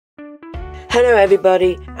Hello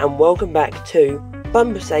everybody and welcome back to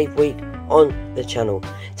Bumper Save Week on the channel.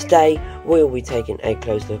 Today we'll be taking a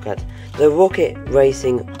close look at the Rocket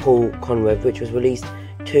Racing Paul Conrev, which was released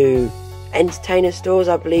to entertainer stores,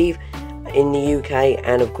 I believe, in the UK,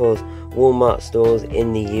 and of course Walmart stores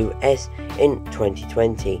in the US in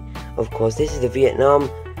 2020. Of course, this is the Vietnam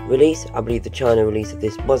release. I believe the China release of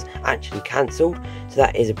this was actually cancelled, so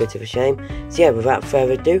that is a bit of a shame. So yeah, without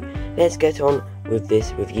further ado, let's get on with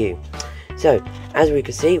this review. So, as we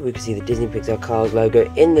can see the Disney Pixar Cars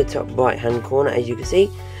logo in the top right hand corner. As you can see,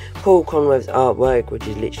 Paul Conrev's artwork, which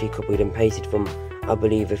is literally copied and pasted from, I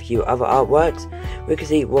believe, a few other artworks. We can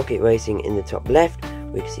see Rocket Racing in the top left.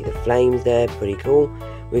 We can see the flames there, pretty cool.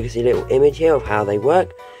 We can see a little image here of how they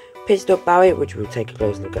work. Pit stop barrier, which we'll take a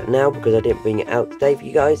close look at now because I didn't bring it out today for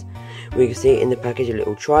you guys. We can see in the package a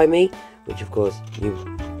little try me, which of course you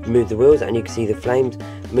move the wheels and you can see the flames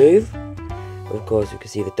move. Of course, we can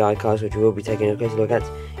see the diecast, which we will be taking a closer look at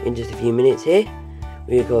in just a few minutes here.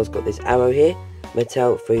 We of course got this arrow here,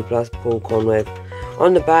 Mattel 3+ Paul Conrev.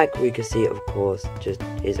 On the back, we can see, of course, just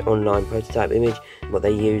his online prototype image, what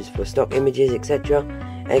they use for stock images, etc.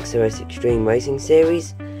 XOS Xtreme Racing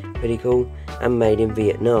Series, pretty cool, and made in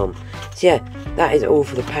Vietnam. So yeah, that is all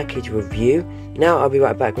for the package review. Now I'll be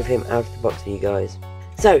right back with him out of the box for you guys.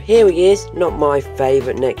 So here he is, not my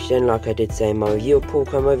favourite next gen, like I did say in my review of Paul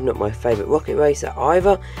Conrev, not my favourite rocket racer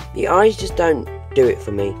either. The eyes just don't do it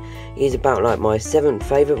for me. He's about like my 7th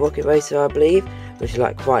favourite rocket racer, I believe, which is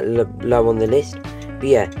like quite low on the list. But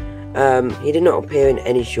yeah, he did not appear in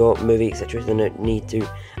any short movie, etc, so I don't need to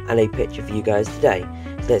add a picture for you guys today.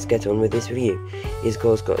 So let's get on with this review. He's of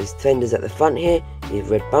course got his fenders at the front here, his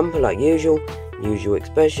red bumper like usual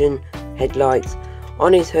expression, headlights.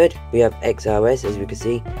 On his hood, we have XRS, as we can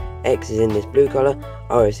see. X is in this blue colour,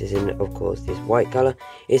 RS is in, of course, this white colour.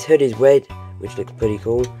 His hood is red, which looks pretty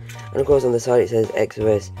cool. And of course, on the side it says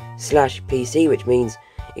XRS/PC, which means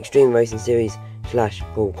Xtreme Racing Series /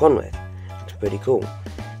 Paul Conrev. Looks pretty cool.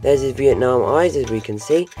 There's his Vietnam eyes, as we can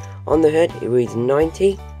see. On the hood, it reads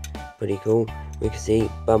 90. Pretty cool. We can see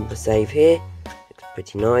bumper save here. Looks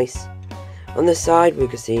pretty nice. On the side, we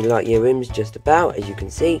can see light year rims just about, as you can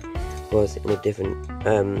see. Was in a different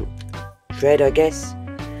tread, I guess.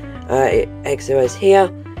 XOS here.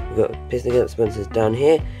 We've got Piston Cup sponsors down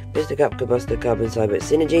here. Piston Cup, Combustor, Carbon Cyber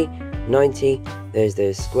Synergy 90. There's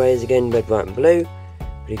those squares again, red, white and blue.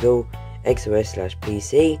 Pretty cool.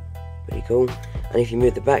 XOS/PC. Pretty cool. And if you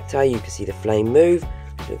move the back tire, you can see the flame move,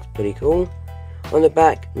 which looks pretty cool. On the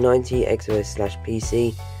back, 90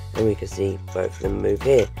 XOS/PC, and we can see both of them move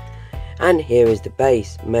here. And here is the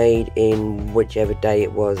base, made in whichever day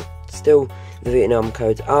it was. Still, the Vietnam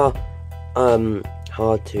codes are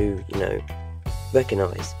hard to,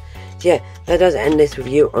 recognise. So yeah, that does end this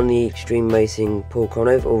review on the Xtreme Racing Paul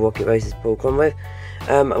Conrev, or Rocket Racing Paul Conrev.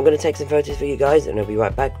 I'm going to take some photos for you guys, and I'll be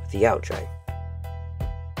right back with the outro.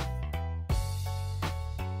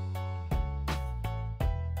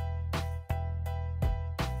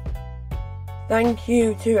 Thank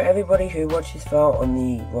you to everybody who watched this far on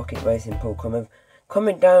the Rocket Racing Paul Conrev.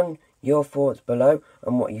 Comment down your thoughts below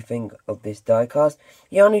on what you think of this diecast. If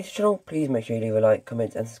you are new to the channel, please make sure you leave a like,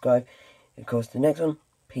 comment and subscribe. Of course, the next one,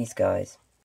 peace guys.